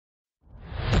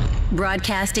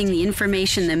Broadcasting the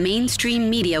information the mainstream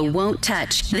media won't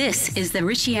touch. This is The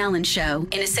Richie Allen Show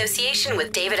in association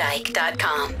with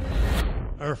DavidIke.com.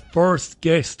 Our first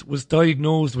guest was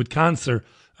diagnosed with cancer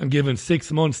and given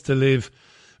 6 months to live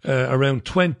around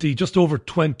just over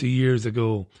 20 years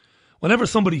ago. Whenever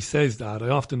somebody says that, I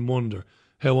often wonder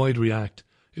how I'd react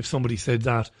if somebody said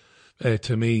that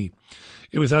to me.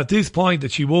 It was at this point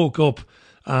that she woke up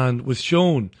and was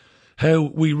shown how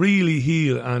we really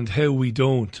heal and how we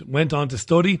don't. Went on to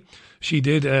study. She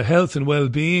did health and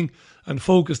well-being and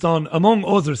focused on, among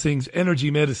other things,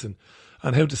 energy medicine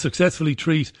and how to successfully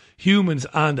treat humans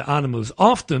and animals,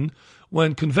 often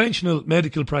when conventional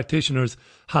medical practitioners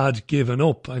had given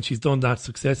up, and she's done that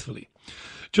successfully.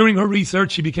 During her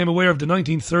research, she became aware of the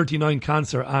 1939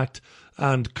 Cancer Act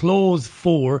and Clause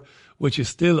 4, which is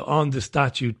still on the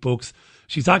statute books.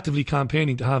 She's actively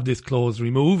campaigning to have this clause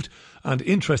removed, and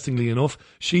interestingly enough,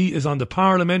 she is on the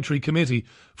Parliamentary Committee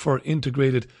for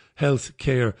Integrated Health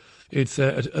Care. It's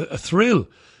a thrill,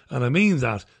 and I mean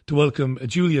that, to welcome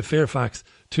Julia Fairfax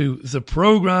to the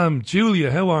programme.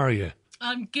 Julia, how are you?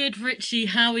 I'm good, Richie.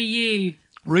 How are you?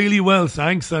 Really well,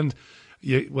 thanks. And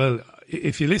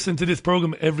if you listen to this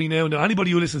programme every now and then,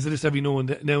 anybody who listens to this every now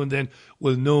and then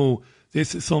will know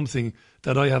this is something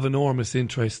that I have enormous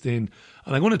interest in.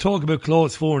 And I'm going to talk about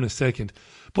Clause 4 in a second.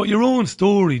 But your own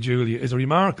story, Julia, is a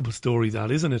remarkable story,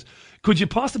 that, isn't it? Could you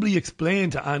possibly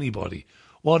explain to anybody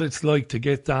what it's like to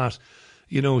get that,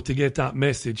 to get that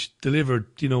message delivered,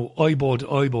 eyeball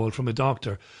to eyeball from a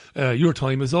doctor? Your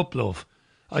time is up, love.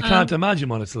 I can't imagine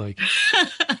what it's like.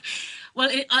 Well,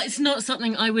 it's not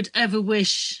something I would ever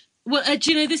wish. Well,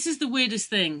 do you know, this is the weirdest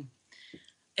thing.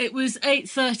 It was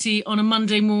 8:30 on a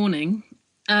Monday morning.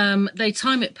 They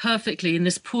time it perfectly, and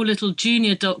this poor little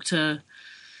junior doctor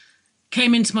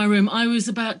came into my room. I was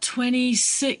about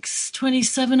 26,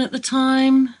 27 at the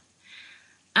time,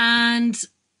 and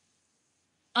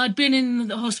I'd been in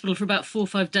the hospital for about 4 or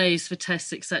 5 days for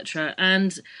tests, etc.,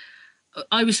 and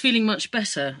I was feeling much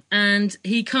better. And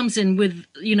he comes in with,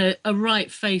 a right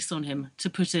face on him, to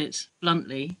put it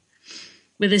bluntly,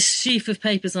 with this sheaf of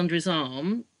papers under his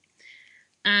arm,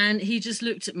 and he just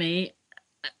looked at me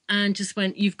and just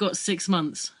went, "You've got 6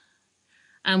 months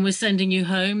and we're sending you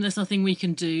home. There's nothing we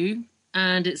can do,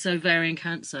 and it's ovarian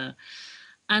cancer."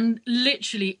 And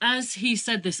literally, as he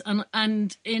said this,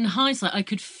 and in hindsight, I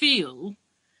could feel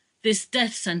this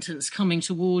death sentence coming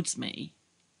towards me.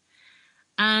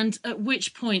 And at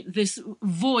which point, this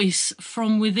voice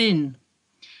from within,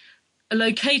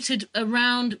 located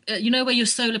around, where your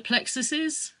solar plexus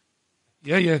is?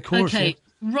 Yeah, of course. Okay, yeah.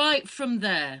 Right from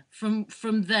there, from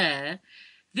there,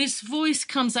 this voice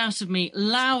comes out of me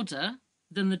louder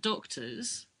than the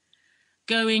doctor's,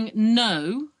 going,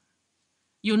 "No,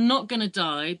 you're not going to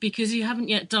die because you haven't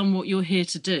yet done what you're here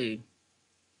to do."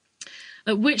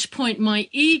 At which point my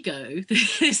ego,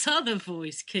 this other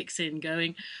voice, kicks in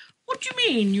going, "What do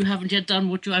you mean you haven't yet done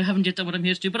I haven't yet done what I'm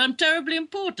here to do? But I'm terribly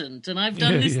important, and I've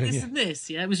done this and this."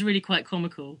 Yeah, it was really quite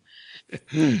comical.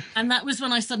 And that was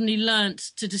when I suddenly learnt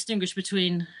to distinguish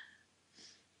between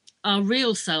our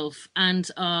real self and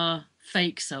our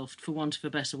fake self, for want of a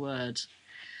better word.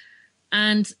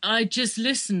 And I just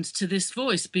listened to this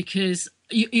voice because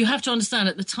you have to understand,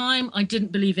 at the time, I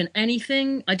didn't believe in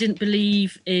anything. I didn't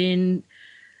believe in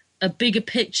a bigger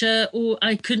picture, or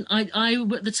I couldn't. I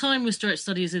at the time was direct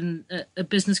studies in a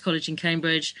business college in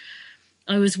Cambridge.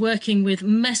 I was working with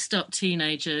messed up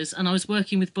teenagers, and I was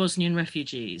working with Bosnian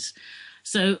refugees.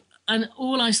 So, and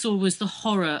all I saw was the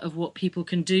horror of what people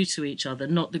can do to each other,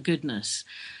 not the goodness.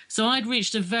 So I'd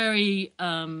reached a very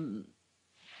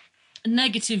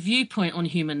negative viewpoint on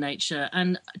human nature.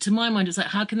 And to my mind, it's like,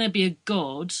 how can there be a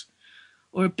God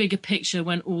or a bigger picture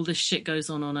when all this shit goes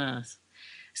on Earth?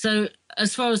 So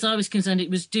as far as I was concerned, it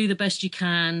was do the best you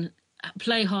can,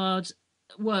 play hard,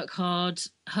 work hard,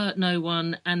 hurt no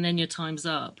one, and then your time's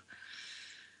up.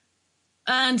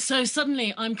 And so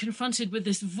suddenly I'm confronted with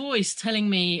this voice telling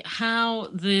me how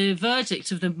the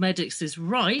verdict of the medics is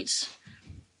right,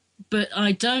 but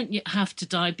I don't yet have to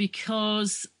die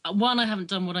because, one, I haven't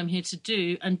done what I'm here to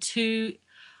do, and two,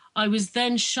 I was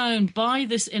then shown by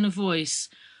this inner voice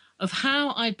of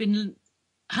how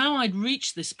I'd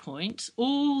reached this point,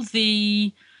 all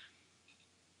the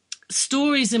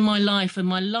stories in my life and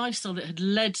my lifestyle that had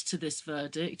led to this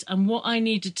verdict, and what I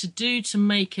needed to do to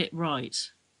make it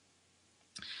right.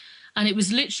 And it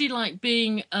was literally like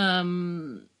being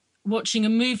watching a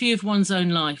movie of one's own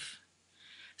life.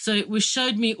 So it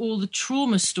showed me all the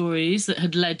trauma stories that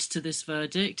had led to this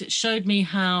verdict. It showed me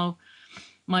how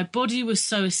my body was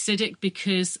so acidic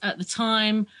because at the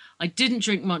time I didn't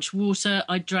drink much water.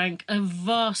 I drank a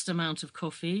vast amount of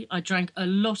coffee. I drank a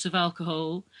lot of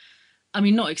alcohol. I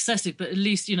mean, not excessive, but at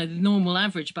least, the normal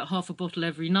average, about half a bottle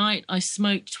every night. I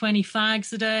smoked 20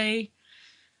 fags a day.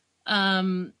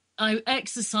 I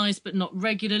exercised, but not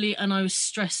regularly, and I was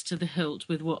stressed to the hilt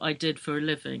with what I did for a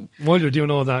living. While you're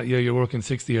doing all that, you're working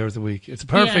 60 hours a week. It's a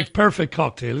perfect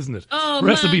cocktail, isn't it? Oh,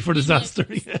 Recipe man, for disaster.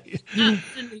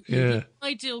 Absolutely. Yeah. The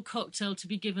ideal cocktail to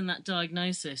be given that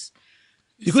diagnosis.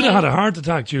 You could have had a heart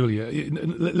attack, Julia,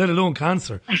 let alone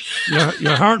cancer.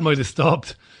 Your heart might have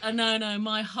stopped. No,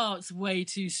 my heart's way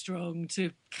too strong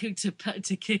to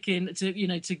kick in,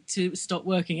 to stop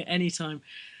working at any time.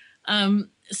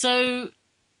 So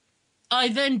I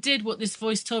then did what this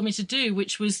voice told me to do,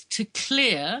 which was to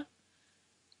clear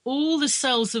all the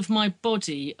cells of my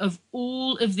body of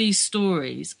all of these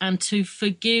stories and to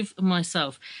forgive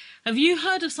myself. Have you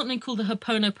heard of something called the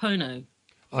Ho'oponopono?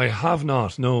 I have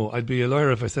not, no. I'd be a liar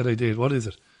if I said I did. What is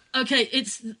it? Okay,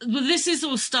 this is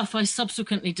all stuff I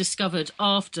subsequently discovered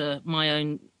after my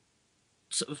own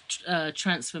sort of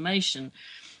transformation.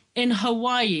 In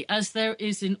Hawaii, as there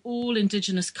is in all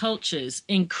indigenous cultures,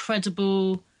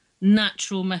 incredible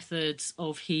natural methods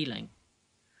of healing.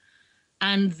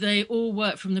 And they all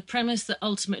work from the premise that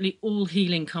ultimately all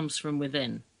healing comes from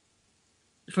within,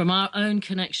 from our own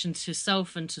connection to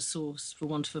self and to source, for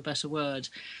want of a better word.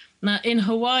 Now, in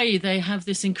Hawaii, they have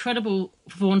this incredible,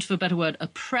 for want of a better word, a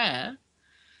prayer,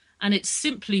 and it's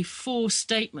simply 4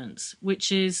 statements,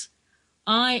 which is,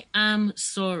 I am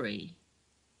sorry.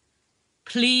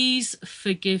 Please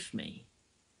forgive me.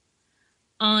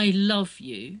 I love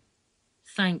you.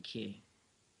 Thank you.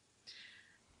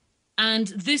 And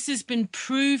this has been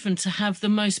proven to have the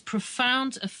most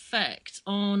profound effect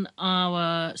on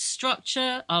our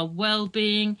structure, our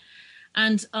well-being,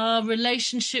 and our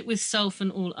relationship with self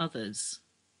and all others.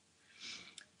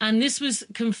 And this was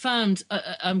confirmed,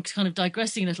 I'm kind of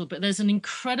digressing a little bit, there's an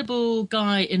incredible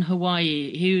guy in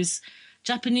Hawaii who's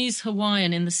Japanese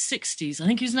Hawaiian in the 60s, I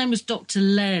think his name was Dr.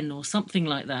 Len or something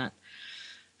like that,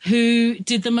 who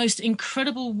did the most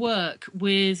incredible work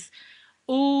with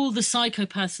all the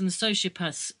psychopaths and the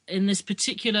sociopaths in this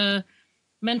particular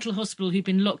mental hospital who'd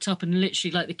been locked up and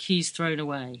literally like the keys thrown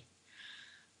away.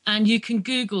 And you can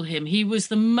Google him. He was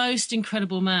the most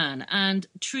incredible man. And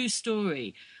true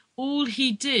story, all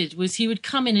he did was he would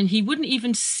come in and he wouldn't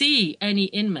even see any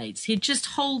inmates. He'd just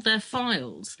hold their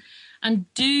files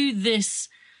and do this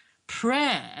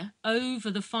prayer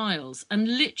over the files.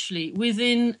 And literally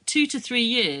within 2 to 3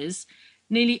 years,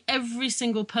 nearly every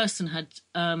single person had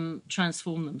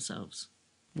transformed themselves.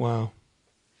 Wow.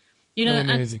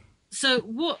 Amazing. So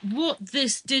what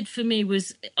this did for me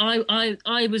was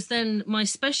I was then, my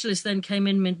specialist then came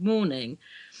in mid-morning,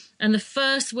 and the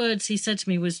first words he said to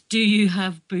me was, do you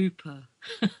have bupa?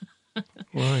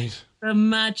 Right. The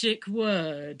magic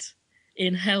word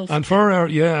in health. And for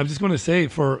I'm just going to say,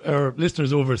 for our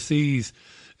listeners overseas,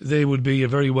 they would be a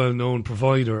very well-known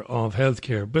provider of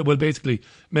healthcare, but basically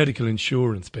medical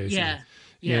insurance, basically.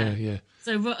 Yeah.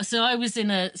 So I was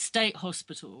in a state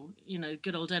hospital,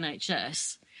 good old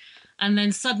NHS. And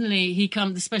then suddenly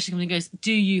the specialist comes and goes,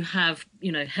 do you have,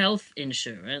 health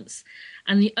insurance?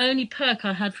 And the only perk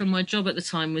I had from my job at the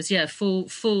time was,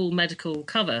 full medical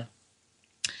cover.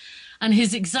 And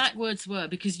his exact words were,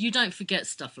 because you don't forget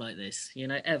stuff like this,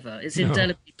 ever. It's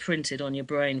indelibly printed on your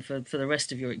brain for the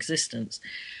rest of your existence.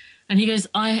 And he goes,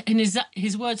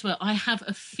 his words were, I have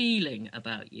a feeling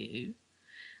about you.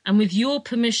 And with your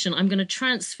permission, I'm going to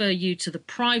transfer you to the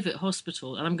private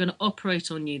hospital and I'm going to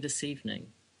operate on you this evening.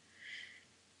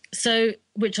 So,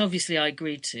 which obviously I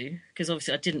agreed to, because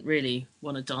obviously I didn't really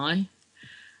want to die.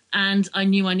 And I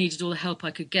knew I needed all the help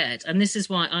I could get. And this is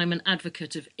why I'm an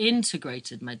advocate of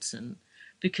integrated medicine,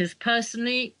 because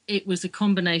personally, it was a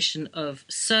combination of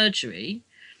surgery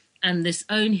and this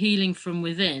own healing from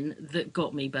within that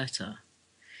got me better.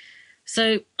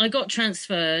 So I got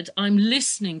transferred. I'm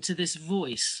listening to this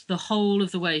voice the whole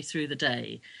of the way through the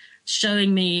day,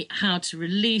 showing me how to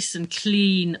release and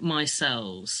clean my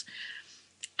cells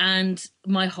and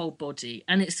my whole body.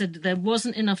 And it said there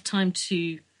wasn't enough time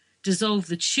to dissolve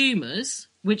the tumours,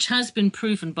 which has been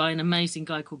proven by an amazing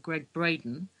guy called Greg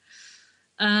Braden.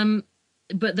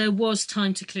 But there was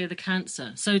time to clear the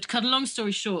cancer. So to cut a long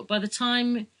story short, by the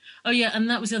time... Oh, yeah, and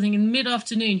that was the other thing. In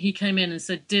mid-afternoon, he came in and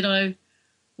said, did I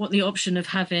want the option of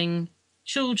having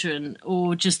children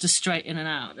or just a straight in and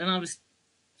out? And I was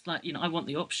like, I want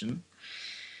the option.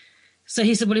 So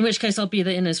he said, well, in which case I'll be the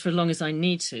inners for as long as I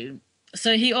need to.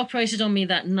 So he operated on me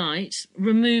that night,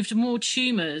 removed more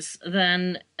tumours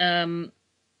than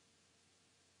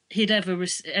he'd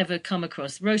ever come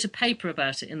across, wrote a paper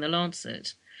about it in The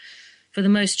Lancet. for the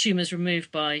most tumours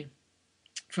removed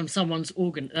from someone's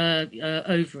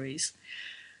ovaries.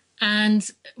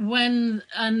 And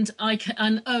I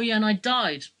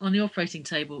died on the operating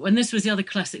table. And this was the other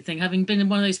classic thing, having been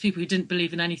one of those people who didn't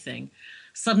believe in anything.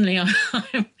 Suddenly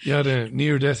You had a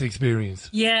near-death experience.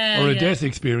 Yeah. Or a death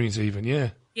experience even,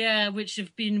 yeah. Yeah, which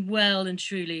have been well and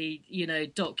truly,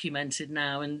 documented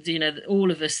now. And,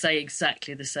 all of us say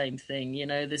exactly the same thing.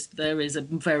 There is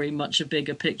very much a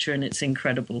bigger picture, and it's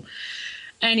incredible.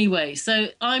 Anyway, so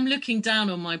I'm looking down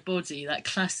on my body, that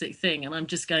classic thing, and I'm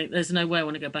just going, there's no way I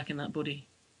want to go back in that body.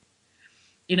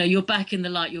 You're back in the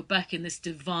light, you're back in this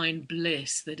divine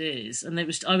bliss that is. And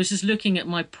I was just looking at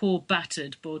my poor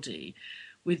battered body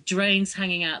with drains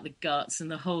hanging out the guts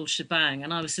and the whole shebang.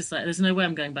 And I was just like, there's no way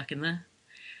I'm going back in there.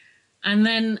 And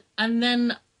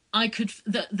then I could,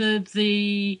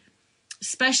 the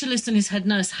specialist and his head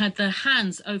nurse had their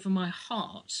hands over my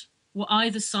heart, or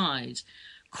either side,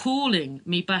 calling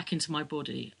me back into my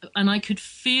body. And I could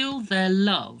feel their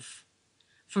love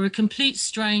for a complete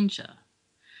stranger.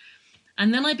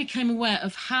 And then I became aware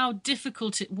of how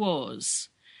difficult it was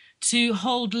to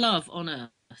hold love on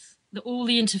earth, all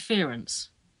the interference.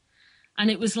 And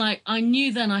it was like, I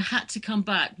knew then I had to come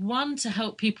back, one, to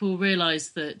help people realise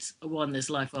that, one, there's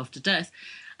life after death,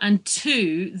 and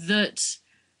two, that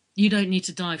you don't need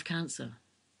to die of cancer.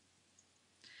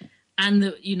 And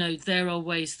that, there are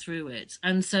ways through it.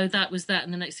 And so that was that.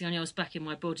 And the next thing I knew, I was back in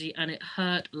my body, and it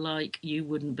hurt like you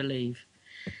wouldn't believe.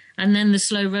 And then the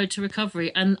slow road to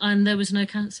recovery, and there was no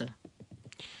cancer.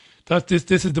 This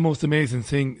is the most amazing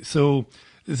thing. So,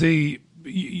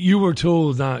 you were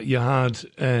told that you had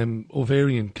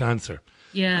ovarian cancer,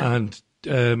 and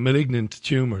malignant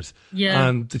tumours,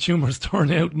 and the tumours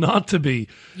turn out not to be.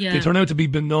 They turn out to be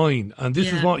benign, and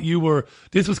this is what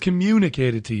this was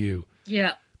communicated to you.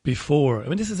 Before. I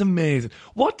mean, this is amazing.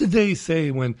 What did they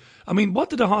say what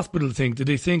did the hospital think? Did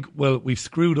they think, well, we've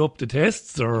screwed up the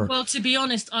tests, or? Well, to be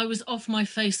honest, I was off my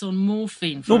face on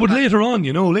morphine. Later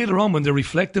on when they're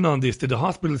reflecting on this, did the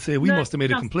hospital say, we must have made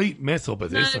a complete mess up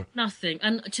of this? No, nothing.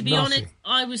 And to be honest,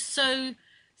 I was so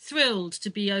thrilled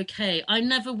to be okay. I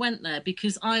never went there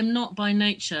because I'm not by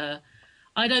nature.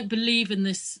 I don't believe in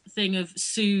this thing of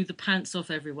sue the pants off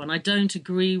everyone. I don't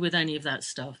agree with any of that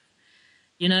stuff.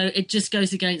 It just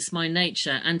goes against my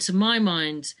nature. And to my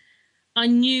mind, I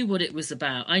knew what it was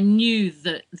about. I knew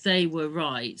that they were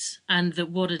right and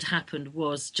that what had happened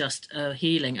was just a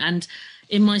healing. And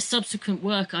in my subsequent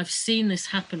work, I've seen this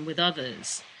happen with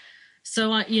others.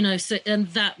 So, and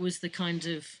that was the kind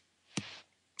of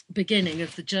beginning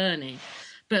of the journey.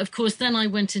 But of course, then I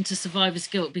went into survivor's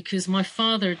guilt because my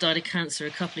father had died of cancer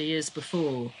a couple of years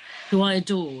before, who I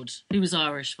adored, who was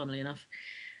Irish, funnily enough.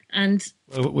 And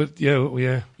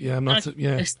I'm not.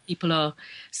 People are.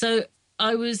 So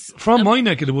I was from my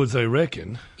neck of the woods, I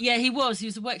reckon. Yeah, he was. He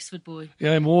was a Wexford boy.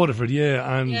 Yeah, in Waterford.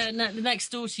 Yeah, and next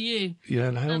door to you. Yeah,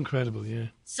 and how incredible. Yeah.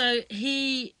 So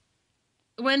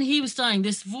when he was dying,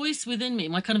 this voice within me,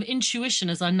 my kind of intuition,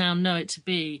 as I now know it to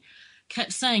be,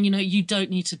 kept saying, you don't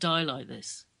need to die like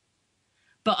this.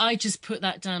 But I just put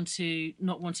that down to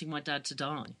not wanting my dad to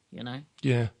die.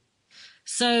 Yeah.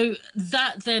 So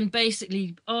that then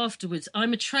basically afterwards,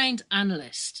 I'm a trained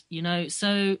analyst,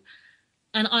 so,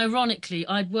 and ironically,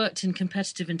 I'd worked in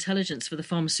competitive intelligence for the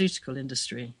pharmaceutical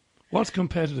industry. What's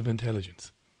competitive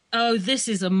intelligence? Oh, this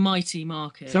is a mighty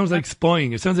market. Sounds like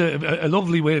spying. It sounds a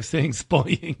lovely way of saying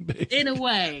spying. Basically. In a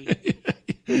way.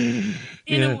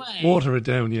 In a way. Water it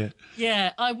down, yeah.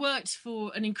 Yeah, I worked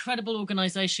for an incredible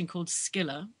organisation called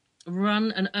Skilla,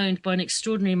 run and owned by an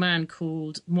extraordinary man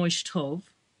called Moish Tov.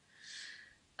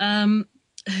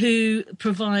 Who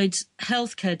provide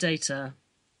healthcare data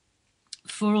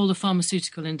for all the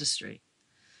pharmaceutical industry.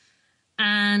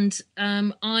 And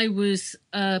I was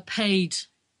paid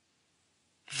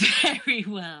very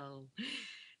well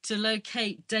to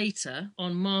locate data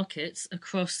on markets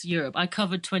across Europe. I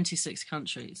covered 26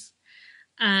 countries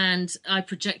and I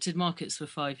projected markets for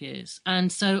 5 years.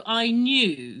 And so I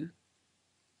knew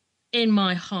in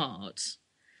my heart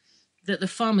that the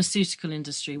pharmaceutical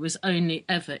industry was only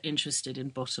ever interested in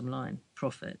bottom line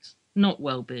profit, not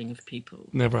well-being of people.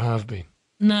 Never have been.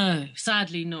 No,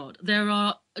 sadly not.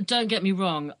 Don't get me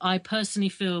wrong, I personally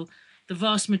feel the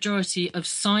vast majority of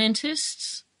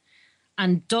scientists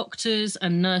and doctors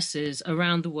and nurses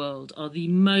around the world are the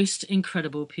most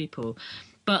incredible people,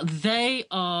 but they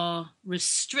are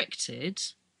restricted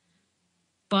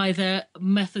by their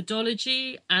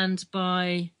methodology and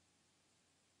by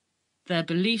their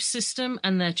belief system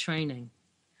and their training.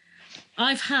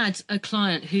 I've had a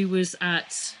client who was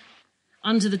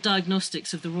under the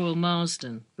diagnostics of the Royal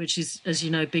Marsden, which is, as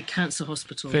you know, a big cancer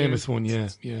hospital. Famous one, yeah.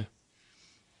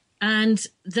 And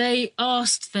they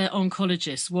asked their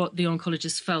oncologist what the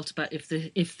oncologist felt about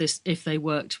if they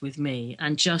worked with me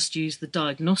and just used the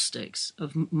diagnostics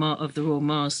of the Royal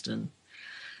Marsden.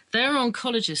 Their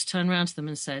oncologist turned around to them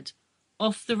and said,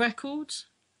 off the record,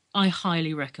 I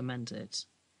highly recommend it.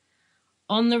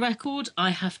 On the record, I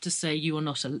have to say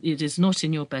it is not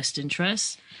in your best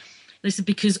interest. They said,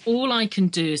 because all I can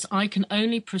do is I can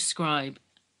only prescribe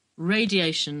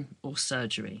radiation or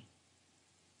surgery.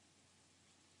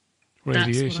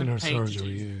 Radiation or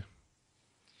surgery, yeah.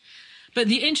 But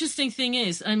the interesting thing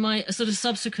is, in my sort of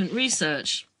subsequent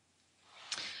research,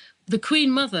 the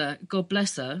Queen Mother, God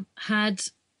bless her, had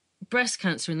breast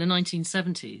cancer in the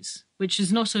 1970s, which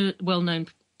is not a well-known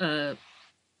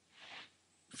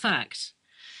fact.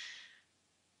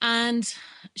 And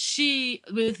she,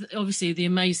 with obviously the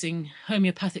amazing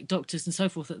homeopathic doctors and so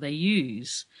forth that they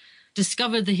use,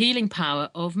 discovered the healing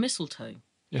power of mistletoe.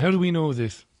 How do we know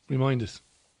this? Remind us.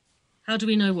 How do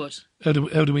we know what? How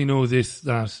do we know this,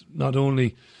 that not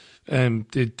only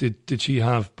did she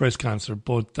have breast cancer,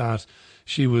 but that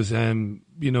she was,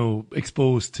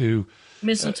 exposed to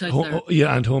mistletoe therapy.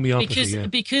 And homeopathy.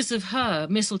 Because of her,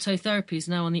 mistletoe therapy is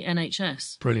now on the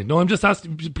NHS. Brilliant. No, I'm just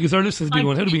asking, because our listeners have been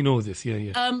going, how do we know this?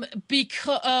 Yeah.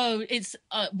 Because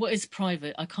it's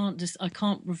private. I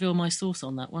can't reveal my source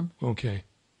on that one. Okay.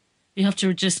 You have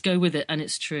to just go with it, and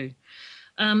it's true.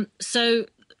 So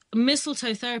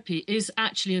mistletoe therapy is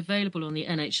actually available on the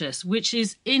NHS, which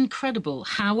is incredible.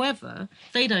 However,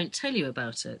 they don't tell you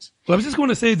about it. Well, I was just going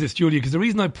to say this, Julia, because the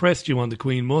reason I pressed you on the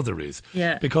Queen Mother is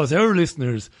because our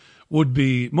listeners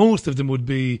most of them would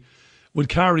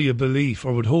carry a belief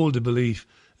or would hold a belief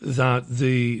that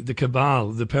the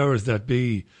cabal, the powers that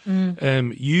be,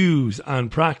 use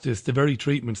and practice the very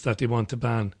treatments that they want to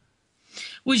ban.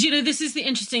 Well, this is the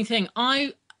interesting thing.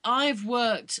 I've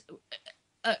worked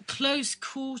at close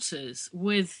quarters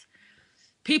with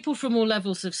people from all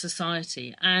levels of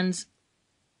society, and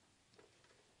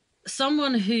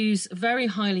someone who's very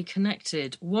highly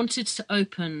connected wanted to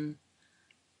open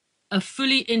a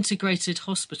fully integrated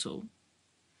hospital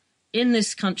in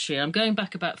this country. I'm going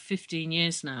back about 15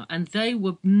 years now, and they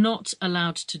were not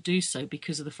allowed to do so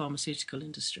because of the pharmaceutical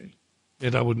industry. Yeah,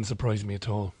 that wouldn't surprise me at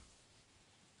all.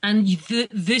 And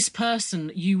this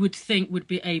person, you would think, would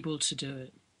be able to do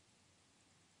it.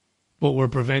 But we're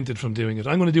prevented from doing it.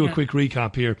 I'm going to do a quick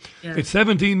recap here. Yeah. It's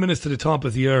 17 minutes to the top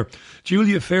of the hour.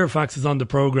 Julia Fairfax is on the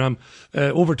programme.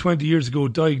 Over 20 years ago,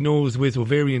 diagnosed with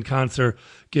ovarian cancer,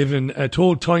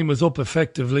 told time was up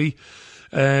effectively.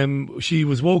 She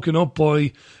was woken up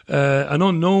by an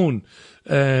unknown,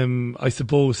 energy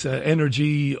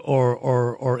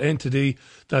or entity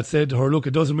that said to her, look,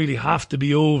 it doesn't really have to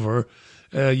be over.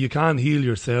 You can heal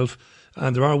yourself,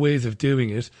 and there are ways of doing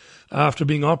it. After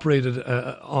being operated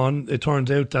on, it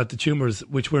turned out that the tumours,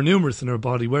 which were numerous in her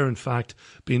body, were in fact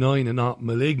benign and not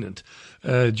malignant.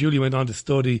 Julie went on to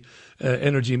study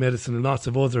energy medicine and lots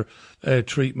of other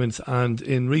treatments, and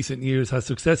in recent years has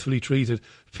successfully treated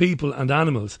people and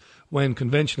animals when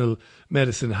conventional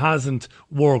medicine hasn't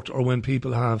worked or when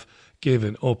people have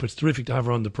given up. It's terrific to have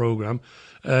her on the programme.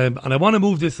 And I want to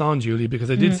move this on, Julie,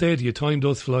 because I did say to you, time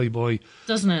does fly by.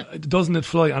 Doesn't it? Doesn't it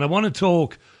fly? And I want to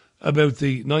talk about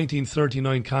the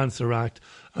 1939 Cancer Act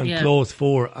and Clause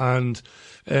 4, and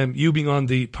you being on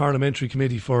the Parliamentary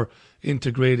Committee for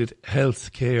Integrated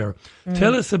Health Care.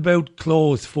 Tell us about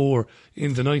Clause 4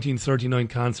 in the 1939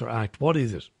 Cancer Act. What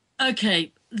is it?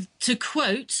 Okay, to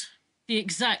quote the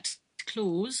exact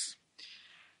clause,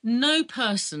 no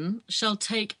person shall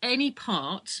take any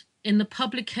part in the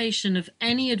publication of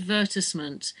any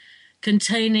advertisement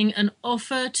containing an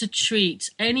offer to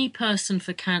treat any person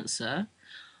for cancer,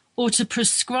 or to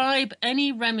prescribe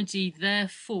any remedy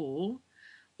therefor,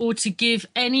 or to give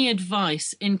any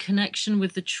advice in connection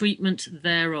with the treatment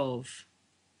thereof.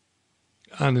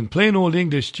 And in plain old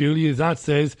English, Julia, that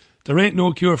says there ain't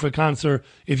no cure for cancer.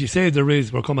 If you say there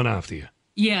is, we're coming after you.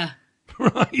 Yeah.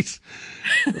 Right.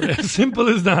 Simple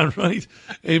as that, right?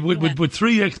 With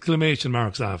 3 exclamation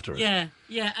marks after it. Yeah,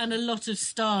 and a lot of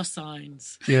star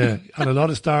signs. Yeah, and a lot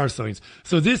of star signs.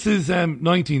 So this is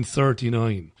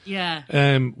 1939. Yeah.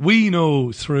 I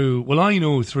know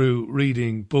through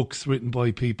reading books written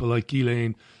by people like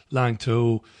Ghislaine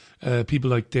Langto, people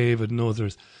like David and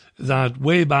others, that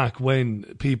way back when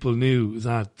people knew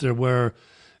that there were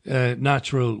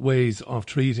natural ways of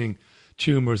treating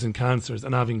tumours and cancers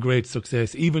and having great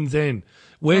success. Even then,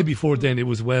 way before then, it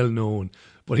was well known.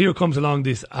 But here comes along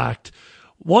this act.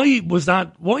 Why was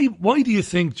that? Why do you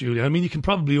think, Julia? I mean, you can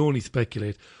probably only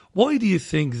speculate. Why do you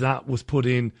think that was put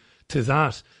in to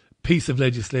that piece of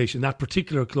legislation, that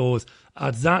particular clause,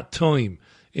 at that time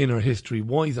in our history?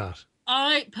 Why that?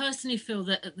 I personally feel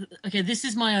that, okay, this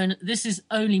is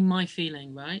only my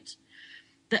feeling, right?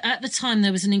 That at the time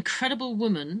there was an incredible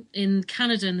woman in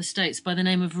Canada and the States by the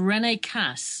name of Renee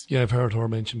Cass. Yeah, I've heard her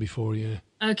mentioned before, yeah.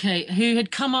 Okay, who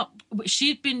had come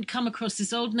across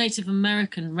this old Native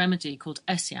American remedy called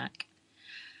Esiac.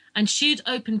 And she'd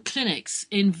opened clinics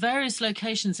in various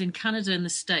locations in Canada and the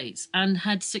States and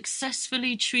had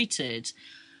successfully treated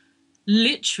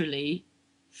literally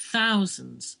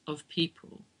thousands of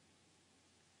people.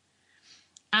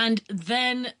 And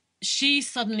then she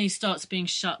suddenly starts being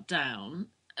shut down.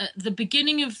 At the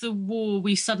beginning of the war,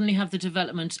 we suddenly have the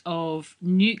development of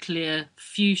nuclear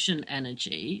fusion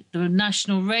energy. The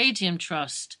National Radium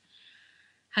Trust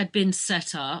had been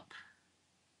set up.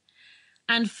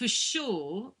 And for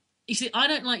sure, you see, I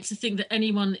don't like to think that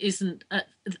anyone isn't...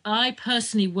 I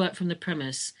personally work from the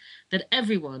premise that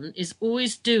everyone is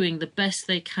always doing the best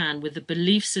they can with the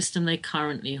belief system they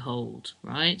currently hold,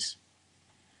 right?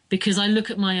 Because I look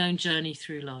at my own journey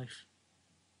through life.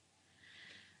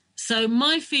 So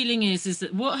my feeling is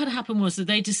that what had happened was that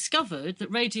they discovered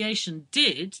that radiation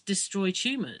did destroy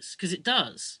tumours, because it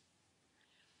does.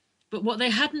 But what they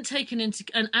hadn't taken into...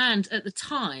 And at the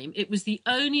time, it was the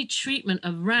only treatment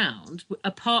around,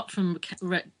 apart from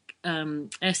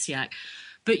Esiac,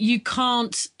 but you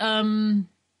can't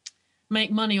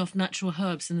make money off natural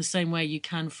herbs in the same way you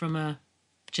can from a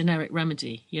generic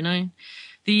remedy, you know?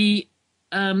 The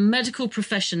medical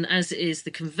profession, as it is,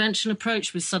 the conventional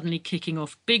approach was suddenly kicking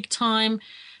off big time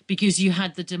because you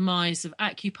had the demise of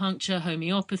acupuncture,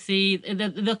 homeopathy,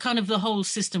 the kind of the whole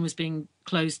system was being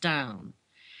closed down.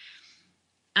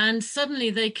 And suddenly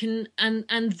they can,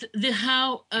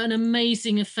 how an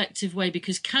amazing effective way,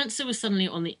 because cancer was suddenly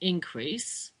on the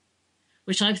increase,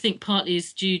 which I think partly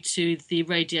is due to the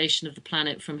radiation of the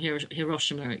planet from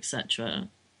Hiroshima, etc.,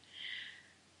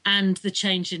 and the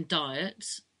change in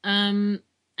diet, and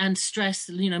stress,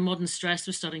 modern stress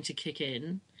was starting to kick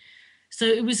in. So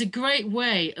it was a great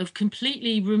way of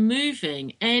completely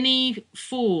removing any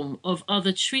form of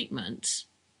other treatment,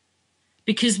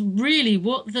 because really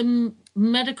what the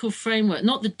medical framework,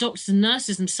 not the doctors and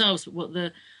nurses themselves, but what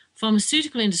the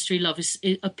pharmaceutical industry love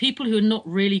are people who are not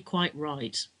really quite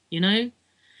right,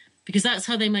 because that's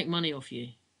how they make money off you.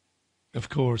 Of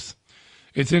course.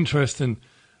 It's interesting.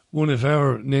 One of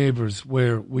our neighbours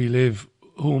where we live,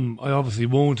 whom I obviously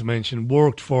won't mention,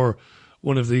 worked for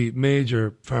one of the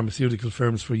major pharmaceutical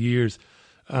firms for years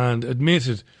and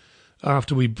admitted,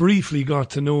 after we briefly got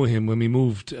to know him when we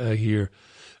moved here,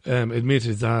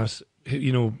 admitted that,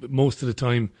 most of the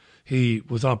time he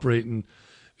was operating,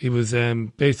 he was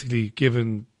basically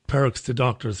giving perks to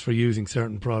doctors for using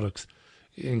certain products,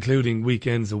 including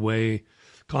weekends away,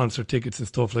 concert tickets and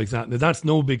stuff like that. Now, that's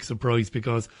no big surprise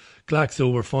because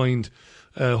Glaxo were fined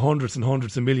hundreds and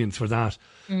hundreds of millions for that,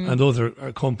 and other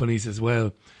companies as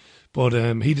well. But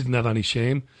he didn't have any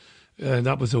shame.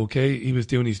 That was okay. He was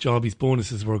doing his job. His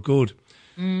bonuses were good.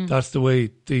 That's the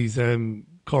way these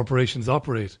corporations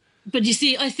operate. But you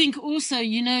see, I think also,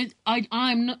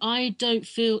 I don't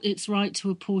feel it's right to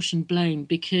apportion blame,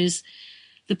 because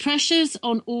the pressures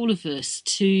on all of us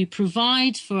to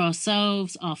provide for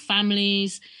ourselves, our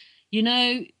families,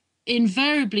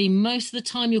 invariably, most of the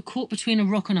time you're caught between a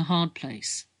rock and a hard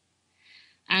place.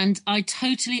 And I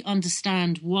totally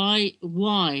understand why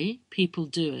people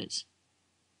do it.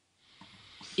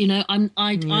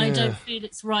 I don't feel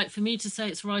it's right for me to say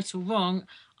it's right or wrong.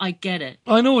 I get it.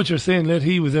 I know what you're saying. Let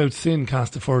he without sin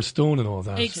cast the first stone and all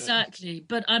that. Exactly.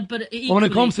 But equally, when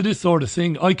it comes to this sort of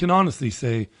thing, I can honestly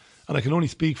say, and I can only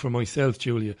speak for myself,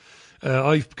 Julia,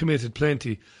 I've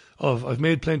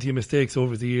made plenty of mistakes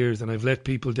over the years, and I've let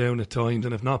people down at times,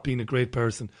 and I've not been a great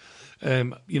person,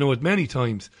 at many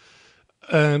times.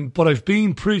 But I've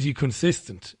been pretty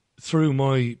consistent through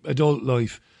my adult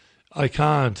life. I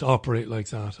can't operate like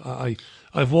that.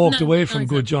 I've walked away from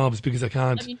good jobs because I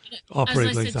can't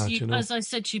operate like that. As I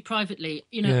said to you privately,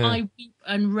 I weep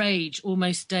and rage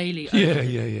almost daily.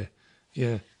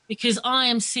 Yeah. Because I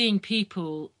am seeing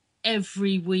people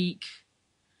every week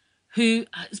whose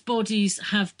bodies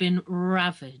have been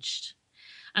ravaged.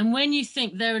 And when you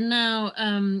think there are now,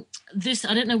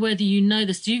 I don't know whether you know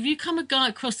this. Have you come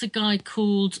across a guy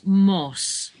called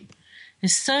Moss?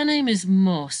 His surname is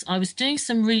Moss. I was doing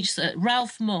some research.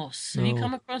 Ralph Moss. Have you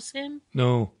come across him?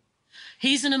 No.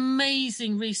 He's an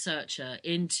amazing researcher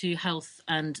into health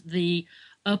and the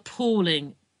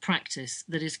appalling practice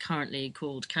that is currently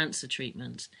called cancer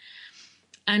treatment.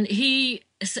 And a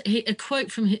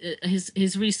quote from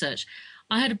his research: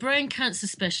 "I had a brain cancer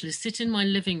specialist sit in my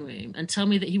living room and tell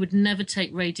me that he would never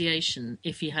take radiation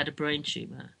if he had a brain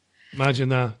tumour. Imagine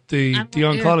that. The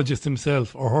oncologist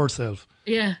himself or herself.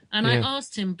 Yeah. And I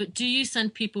asked him, but do you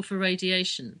send people for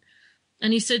radiation?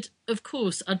 And he said, of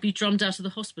course, I'd be drummed out of the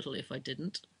hospital if I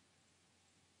didn't.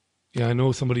 Yeah, I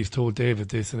know somebody's told David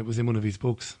this, and it was in one of his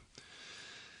books.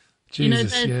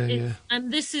 Jesus,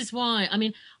 And this is why, I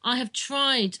mean, I have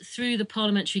tried through the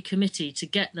parliamentary committee to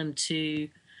get them to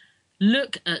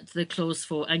look at the clause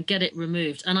 4 and get it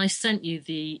removed. And I sent you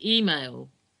the email.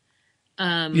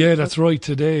 That's right,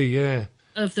 today, yeah.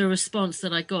 Of the response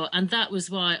that I got. And that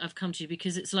was why I've come to you,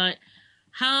 because it's like,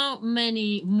 how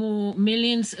many more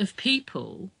millions of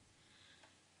people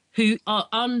who are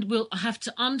will have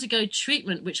to undergo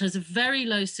treatment which has a very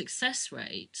low success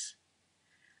rate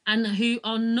and who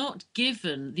are not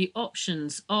given the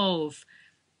options of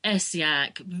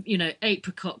SYAC,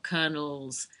 apricot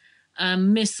kernels,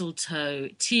 mistletoe,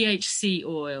 THC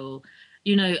oil,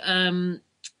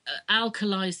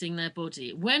 alkalizing their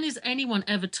body. When is anyone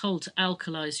ever told to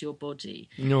alkalize your body?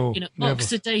 No, never.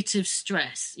 Oxidative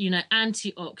stress,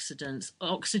 antioxidants,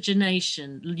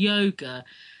 oxygenation, yoga,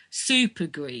 super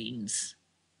greens,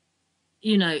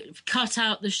 cut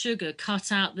out the sugar,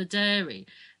 cut out the dairy.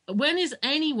 When is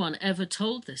anyone ever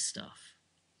told this stuff?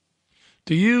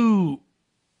 Do you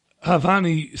have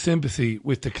any sympathy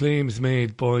with the claims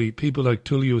made by people like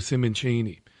Tullio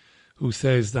Simoncini, who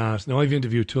says that... Now, I've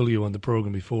interviewed Tullio on the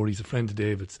programme before. He's a friend of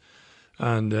David's.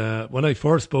 And when I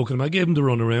first spoke to him, I gave him the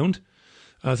runaround,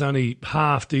 as any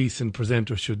half-decent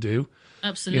presenter should do.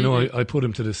 Absolutely. I put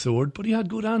him to the sword, but he had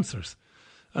good answers.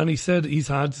 And he said he's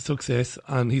had success,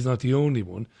 and he's not the only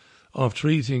one, of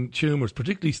treating tumours,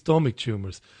 particularly stomach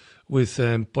tumours, with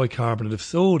bicarbonate of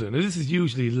soda. Now, this is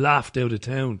usually laughed out of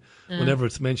town whenever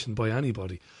it's mentioned by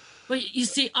anybody. But you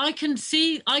see, I can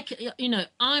understand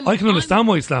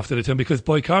why it's laughed out of town, because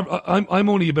I'm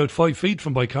only about 5 feet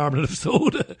from bicarbonate of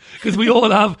soda, because we all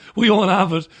have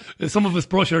it. Some of us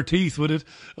brush our teeth with it.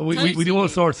 We do all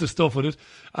sorts of stuff with it.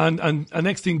 And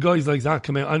next thing, guys like that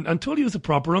come out. And Tully was a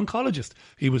proper oncologist.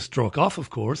 He was struck off, of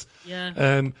course.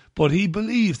 Yeah. But he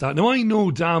believes that. Now, I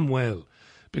know damn well,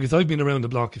 because I've been around the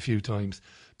block a few times,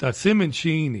 that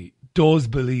Simoncini does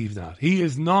believe that. He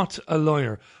is not a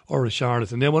liar or a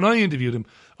charlatan. Now, when I interviewed him,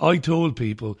 I told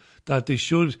people that they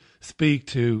should speak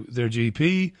to their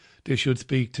GP, they should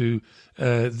speak to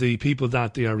the people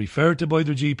that they are referred to by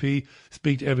their GP,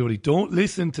 speak to everybody. Don't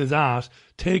listen to that,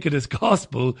 take it as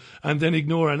gospel, and then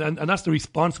ignore it. And that's the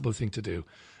responsible thing to do.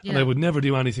 Yeah. And I would never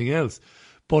do anything else.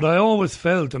 But I always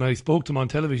felt, and I spoke to him on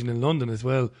television in London as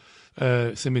well,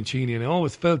 Simoncini, and I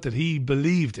always felt that he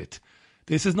believed it.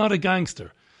 This is not a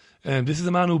gangster. This is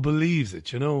a man who believes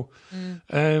it,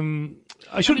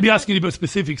 I shouldn't be asking you about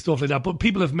specific stuff like that, but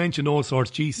people have mentioned all sorts,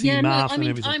 GC, MAF and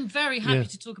everything. I'm very happy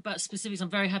to talk about specifics. I'm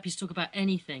very happy to talk about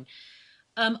anything.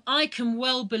 I can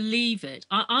well believe it.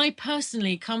 I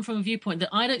personally come from a viewpoint that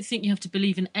I don't think you have to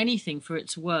believe in anything for it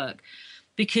to work,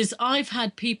 because I've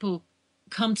had people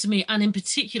come to me, and in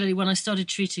particularly when I started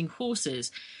treating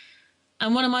horses,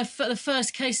 and one of the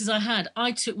first cases I had,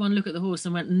 I took one look at the horse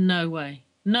and went, no way.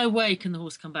 No way can the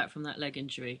horse come back from that leg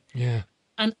injury. Yeah.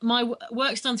 And my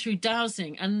work's done through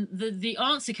dowsing, and the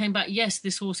answer came back, yes,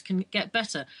 this horse can get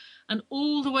better. And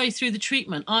all the way through the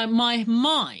treatment, my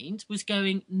mind was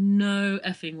going, no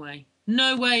effing way.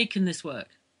 No way can this work.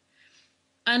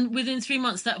 And within 3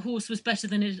 months, that horse was better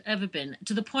than it had ever been,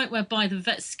 to the point whereby the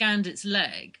vet scanned its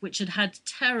leg, which had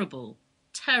terrible,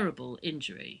 terrible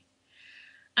injury.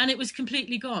 And it was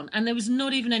completely gone. And there was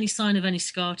not even any sign of any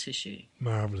scar tissue.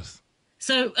 Marvellous.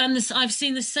 So, I've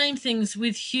seen the same things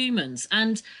with humans,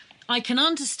 and I can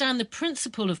understand the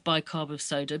principle of bicarb of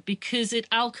soda because it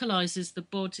alkalizes the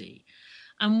body.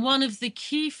 And one of the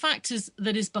key factors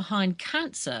that is behind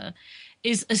cancer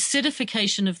is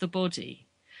acidification of the body.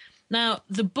 Now,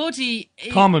 the body...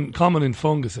 Common in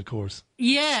fungus, of course.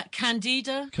 Yeah,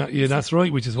 Candida. Yeah, that's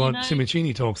right, which is what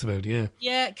Simoncini talks about, yeah.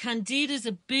 Yeah, Candida's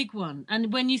a big one.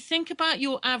 And when you think about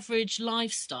your average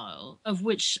lifestyle, of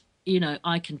which...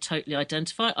 I can totally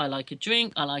identify. I like a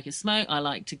drink, I like a smoke, I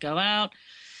like to go out.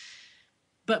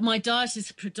 But my diet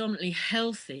is predominantly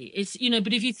healthy. It's,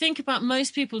 but if you think about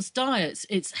most people's diets,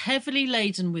 it's heavily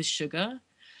laden with sugar.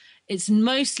 It's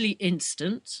mostly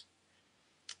instant.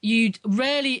 You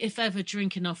rarely, if ever,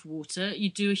 drink enough water. You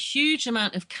do a huge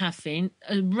amount of caffeine,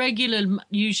 a regular,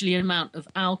 usually amount of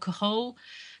alcohol.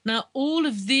 Now, all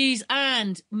of these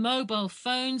and mobile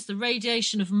phones, the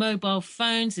radiation of mobile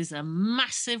phones is a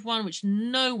massive one, which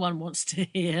no one wants to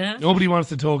hear. Nobody wants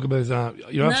to talk about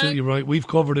that. You're absolutely right. We've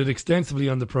covered it extensively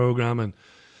on the programme, and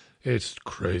it's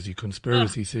crazy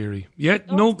conspiracy theory. We're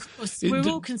all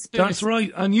conspiracy. That's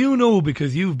right. And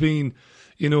because you've been,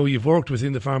 you've worked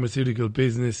within the pharmaceutical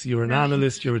business, you're an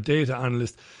analyst, you're a data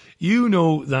analyst. You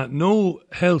know that no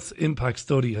health impact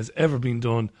study has ever been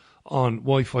done on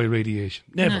Wi-Fi radiation.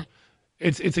 Never. No.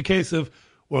 It's a case of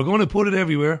we're going to put it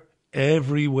everywhere.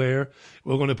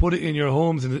 We're going to put it in your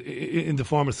homes in the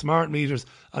form of smart meters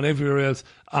and everywhere else,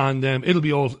 and it'll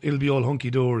be all hunky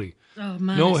dory. Oh,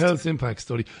 man, no health impact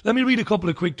study. Let me read a couple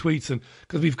of quick tweets, and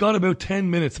because we've got about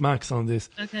 10 minutes max on this.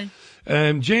 Okay.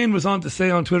 Jane was on to say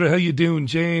on Twitter, "How you doing,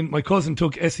 Jane? My cousin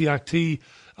took Esiac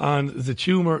and the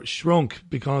tumour shrunk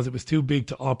because it was too big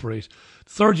to operate.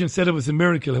 The surgeon said it was a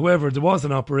miracle. However, there was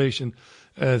an operation,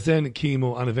 then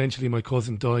chemo, and eventually my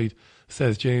cousin died,"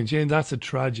 says Jane. Jane, that's a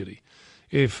tragedy.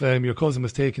 If your cousin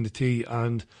was taking the tea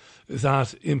and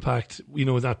that impact,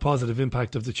 that positive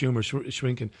impact of the tumour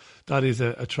shrinking, that is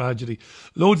a tragedy.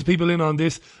 Loads of people in on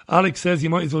this. Alex says you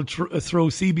might as well throw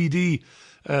CBD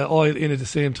oil in at the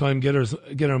same time, get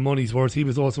our money's worth. He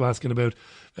was also asking about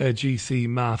GC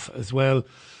MAF as well.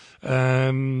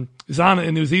 Zana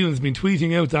in New Zealand has been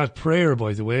tweeting out that prayer,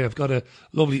 by the way. I've got a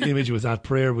lovely image with that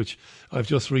prayer, which I've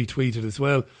just retweeted as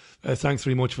well. Thanks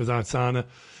very much for that, Zana.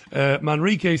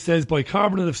 Manrique says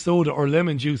bicarbonate of soda or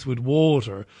lemon juice with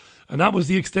water. And that was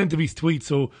the extent of his tweet.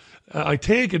 So I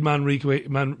take it,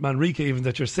 Manrique, even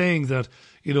that you're saying that,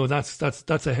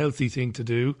 that's a healthy thing to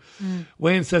do.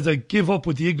 Wayne says, I give up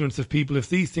with the ignorance of people. If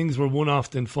these things were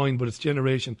one-off, then fine, but it's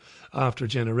generation after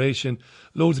generation.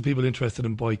 Loads of people interested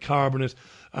in bicarbonate.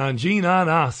 And Jean Ann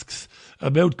asks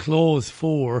about Clause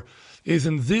 4.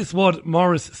 Isn't this what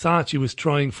Maurice Saatchi was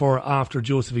trying for after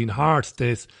Josephine Hart's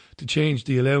death, to change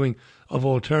the allowing of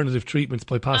alternative treatments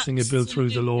by passing a bill through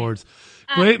the Lords?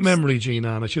 Great memory, Jean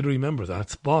Ann. I should remember that.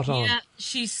 Spot on. Yeah,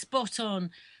 she's spot on.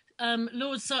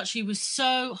 Lord Saatchi was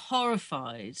so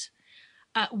horrified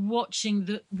at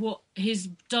watching what his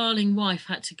darling wife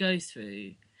had to go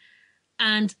through,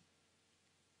 and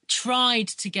tried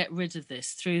to get rid of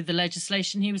this through the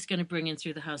legislation he was going to bring in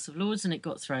through the House of Lords, and it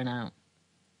got thrown out.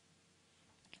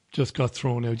 Just got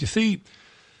thrown out. You see,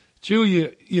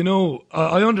 Julia,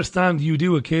 I understand you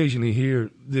do occasionally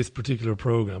hear this particular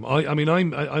programme. I mean,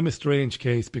 I'm a strange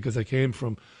case because I came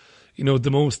from, the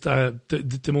most, I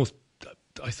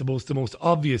suppose, the most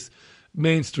obvious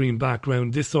mainstream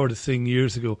background. This sort of thing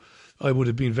years ago, I would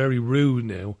have been very rude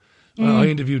now. I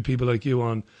interviewed people like you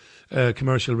on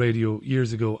commercial radio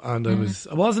years ago, and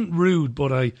I wasn't rude,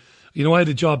 but I had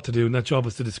a job to do, and that job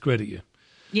was to discredit you.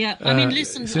 Yeah, I mean,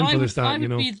 listen,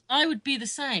 I would be the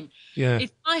same. Yeah.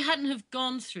 If I hadn't have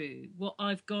gone through what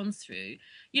I've gone through,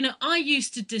 I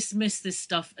used to dismiss this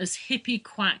stuff as hippie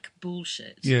quack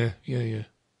bullshit. Yeah.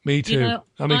 Me too.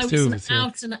 That makes two of us. I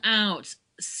was an out and out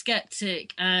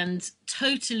skeptic and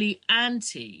totally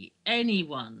anti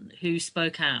anyone who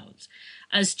spoke out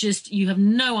as just, you have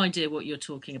no idea what you're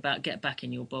talking about, get back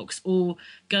in your box, or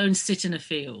go and sit in a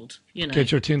field,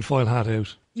 Get your tinfoil hat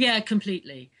out. Yeah,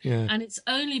 completely. Yeah. And it's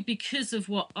only because of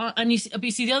you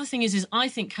see, the other thing is I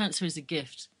think cancer is a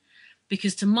gift,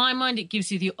 because to my mind, it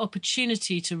gives you the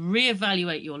opportunity to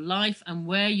reevaluate your life and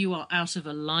where you are out of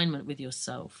alignment with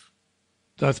yourself.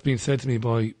 That's been said to me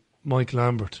by Mike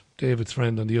Lambert, David's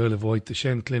friend on the Isle of Wight, the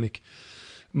Shen Clinic.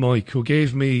 Mike, who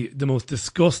gave me the most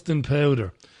disgusting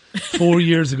powder 4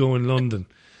 years ago in London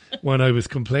when I was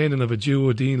complaining of a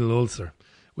duodenal ulcer,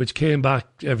 which came back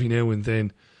every now and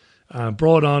then,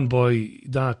 brought on by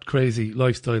that crazy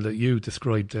lifestyle that you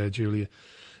described, Julia.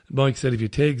 Mike said, if you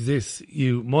take this,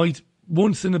 you might,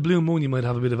 once in a blue moon, you might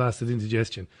have a bit of acid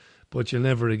indigestion, but you'll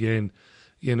never again,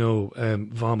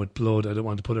 vomit blood. I don't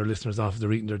want to put our listeners off if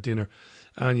they're eating their dinner.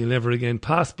 And you'll never again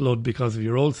pass blood because of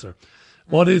your ulcer.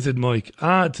 What is it, Mike?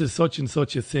 Add to such and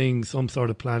such a thing, some sort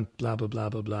of plant, blah, blah, blah,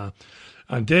 blah, blah.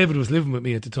 And David was living with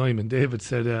me at the time, and David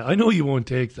said, I know you won't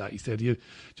take that. He said, you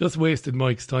just wasted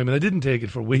Mike's time. And I didn't take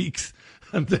it for weeks.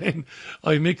 And then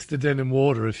I mixed it then in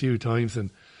water a few times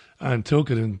and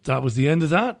took it, and that was the end of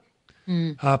that.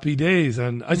 Happy days.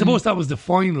 And I suppose that was the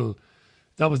final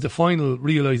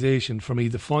realisation for me,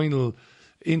 the final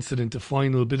incident, the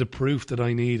final bit of proof that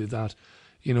I needed that,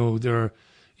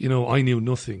 I knew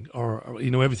nothing, or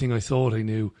everything I thought I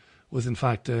knew was in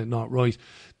fact not right.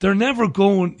 They're never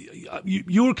going.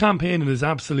 Your campaigning is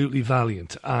absolutely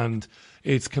valiant and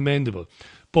it's commendable,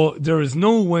 but there is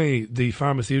no way the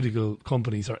pharmaceutical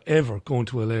companies are ever going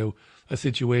to allow a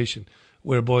situation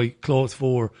whereby Clause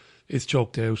 4 is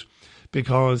chucked out,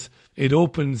 because it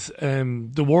opens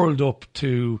the world up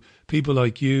to people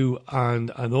like you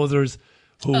and others.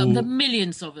 The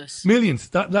millions of us. Millions.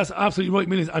 That's absolutely right,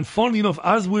 millions. And funnily enough,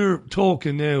 as we're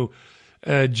talking now,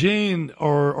 Jane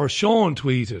or Sean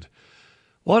tweeted,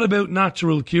 What about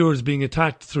natural cures being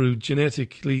attacked through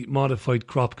genetically modified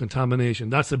crop contamination?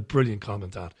 That's a brilliant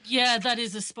comment, that. Yeah, that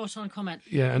is a spot-on comment.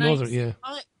 Yeah, another, yeah.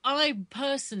 I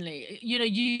personally,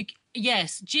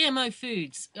 yes, GMO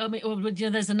foods. I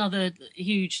mean, there's another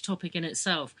huge topic in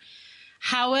itself.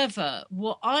 However,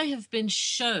 what I have been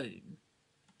shown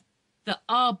that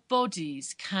our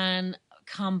bodies can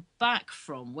come back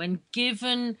from when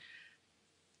given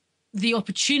the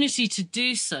opportunity to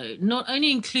do so, not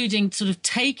only including sort of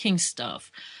taking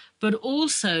stuff, but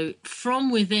also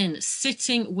from within,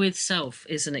 sitting with self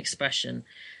is an expression.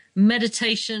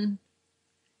 Meditation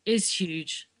is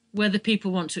huge. Whether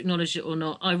people want to acknowledge it or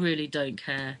not, I really don't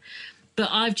care. But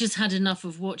I've just had enough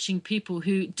of watching people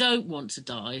who don't want to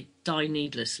die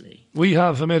needlessly. We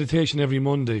have a meditation every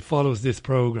Monday, follows this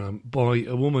programme, by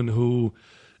a woman who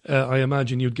I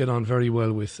imagine you'd get on very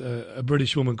well with, a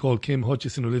British woman called Kim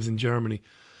Hutchison, who lives in Germany.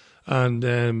 And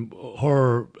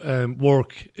her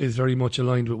work is very much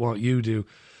aligned with what you do.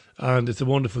 And it's a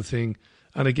wonderful thing.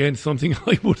 And again, something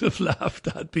I would have laughed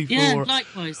at before. Yeah,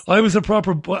 likewise. I was a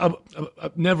proper,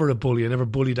 never a bully. I never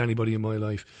bullied anybody in my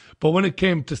life. But when it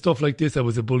came to stuff like this, I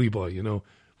was a bully boy, you know.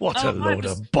 What a load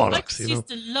of bollocks, I used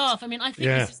to laugh. I mean, I think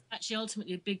this is actually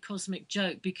ultimately a big cosmic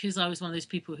joke because I was one of those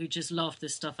people who just laughed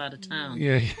this stuff out of town.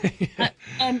 Yeah.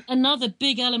 Another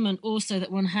big element also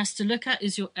that one has to look at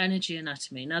is your energy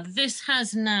anatomy. Now, this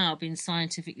has now been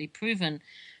scientifically proven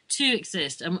to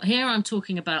exist. Here I'm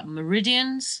talking about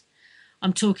meridians.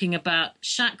 I'm talking about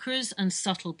chakras and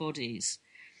subtle bodies.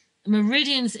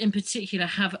 Meridians in particular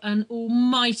have an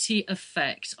almighty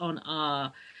effect on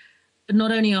our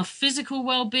not only our physical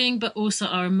well-being, but also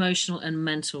our emotional and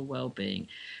mental well-being.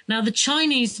 Now, the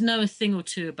Chinese know a thing or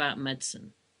two about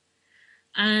medicine.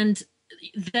 And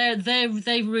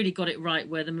they've really got it right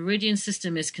where the meridian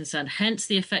system is concerned, hence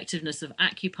the effectiveness of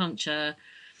acupuncture.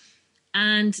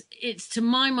 And it's, to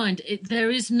my mind, there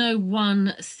is no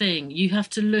one thing. You have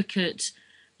to look at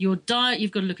your diet,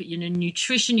 you've got to look at your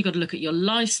nutrition, you've got to look at your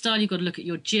lifestyle, you've got to look at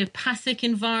your geopathic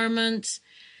environment.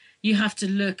 You have to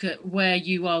look at where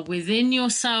you are within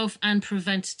yourself and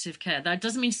preventative care. That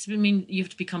doesn't mean you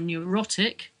have to become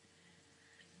neurotic,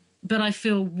 but I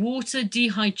feel water,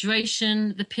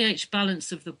 dehydration, the pH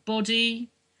balance of the body,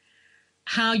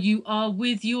 how you are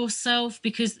with yourself,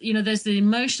 because, you know, there's the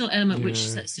emotional element which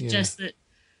suggests that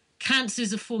cancer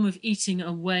is a form of eating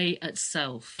away at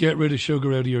self. Get rid of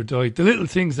sugar out of your diet. The little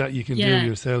things that you can do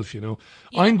yourself, you know.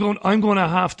 Yeah. I'm going to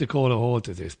have to call a halt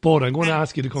to this, but I'm going to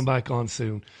ask you to come back on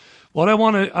soon. What I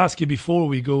want to ask you before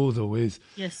we go, though, is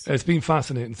it's been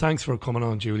fascinating. Thanks for coming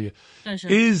on, Julia. Pleasure.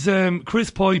 Is Chris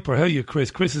Piper, how are you, Chris?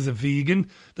 Chris is a vegan.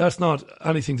 That's not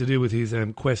anything to do with his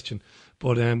question.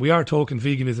 But we are talking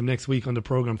veganism next week on the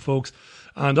programme, folks.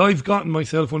 And I've gotten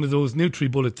myself one of those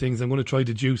NutriBullet things. I'm going to try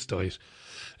the juice diet.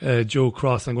 Joe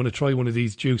Cross, I'm going to try one of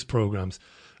these juice programmes.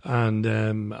 And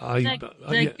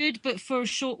they're good, but for a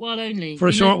short while only. For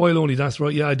a short while only, that's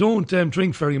right. Yeah, I don't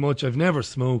drink very much. I've never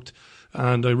smoked.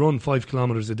 And I run 5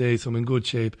 kilometres a day, so I'm in good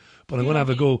shape. But I'm going to have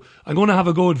a go. I'm going to have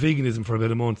a go at veganism for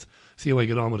about a month, see how I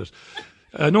get on with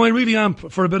it. No, I really am.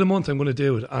 For about a month, I'm going to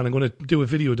do it. And I'm going to do a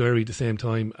video diary at the same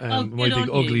time. My big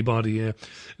ugly body, yeah.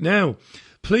 Now,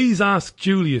 please ask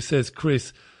Julia, says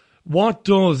Chris, what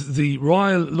does the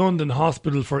Royal London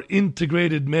Hospital for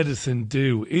Integrated Medicine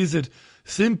do? Is it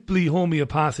simply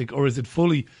homeopathic or is it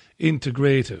fully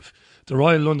integrative? The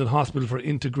Royal London Hospital for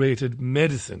Integrated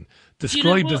Medicine,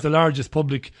 described as the largest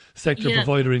public sector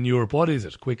provider in Europe. What is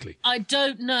it, quickly? I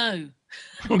don't know.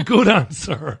 Good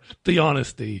answer, the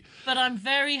honesty. But I'm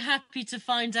very happy to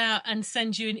find out and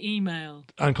send you an email.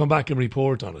 And come back and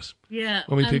report on it. Yeah.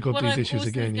 When we pick up these issues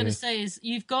again. What I'm going to say is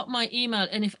you've got my email,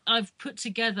 and if I've put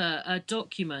together a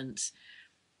document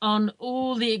on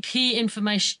all the key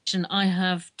information I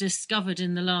have discovered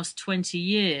in the last 20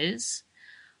 years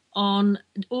on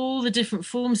all the different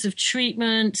forms of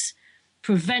treatment,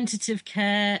 preventative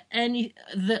care, any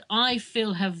that I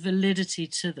feel have validity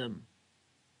to them.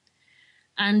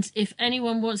 And if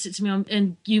anyone wants it to me,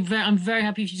 I'm very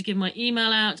happy for you to give my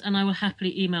email out, and I will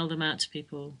happily email them out to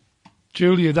people.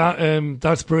 Julia,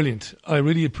 that's brilliant. I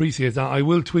really appreciate that. I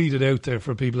will tweet it out there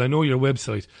for people. I know your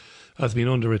website has been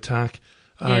under attack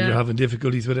and you're having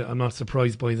difficulties with it. I'm not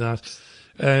surprised by that.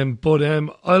 But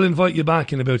I'll invite you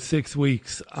back in about 6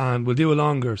 weeks and we'll do a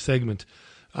longer segment.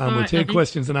 And we'll take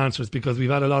questions and answers because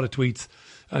we've had a lot of tweets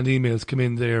and emails come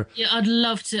in there. Yeah, I'd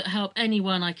love to help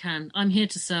anyone I can. I'm here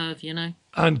to serve, you know.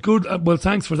 And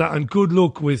thanks for that. And good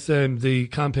luck with the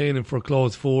campaigning for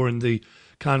Clause 4 and the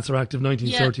Cancer Act of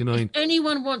 1939. Yeah, if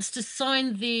anyone wants to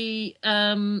sign the...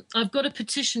 I've got a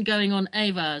petition going on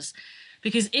AVAS,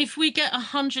 because if we get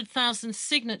 100,000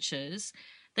 signatures,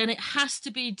 then it has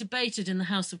to be debated in the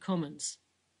House of Commons.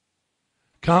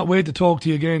 Can't wait to talk to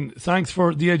you again. Thanks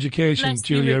for the education, Bless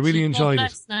Julia. you, I really Richie. enjoyed God it.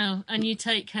 bless now, and you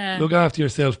take care. Look after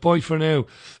yourself. Bye for now.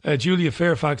 Julia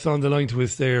Fairfax on the line to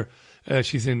us there.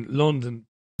 She's in London.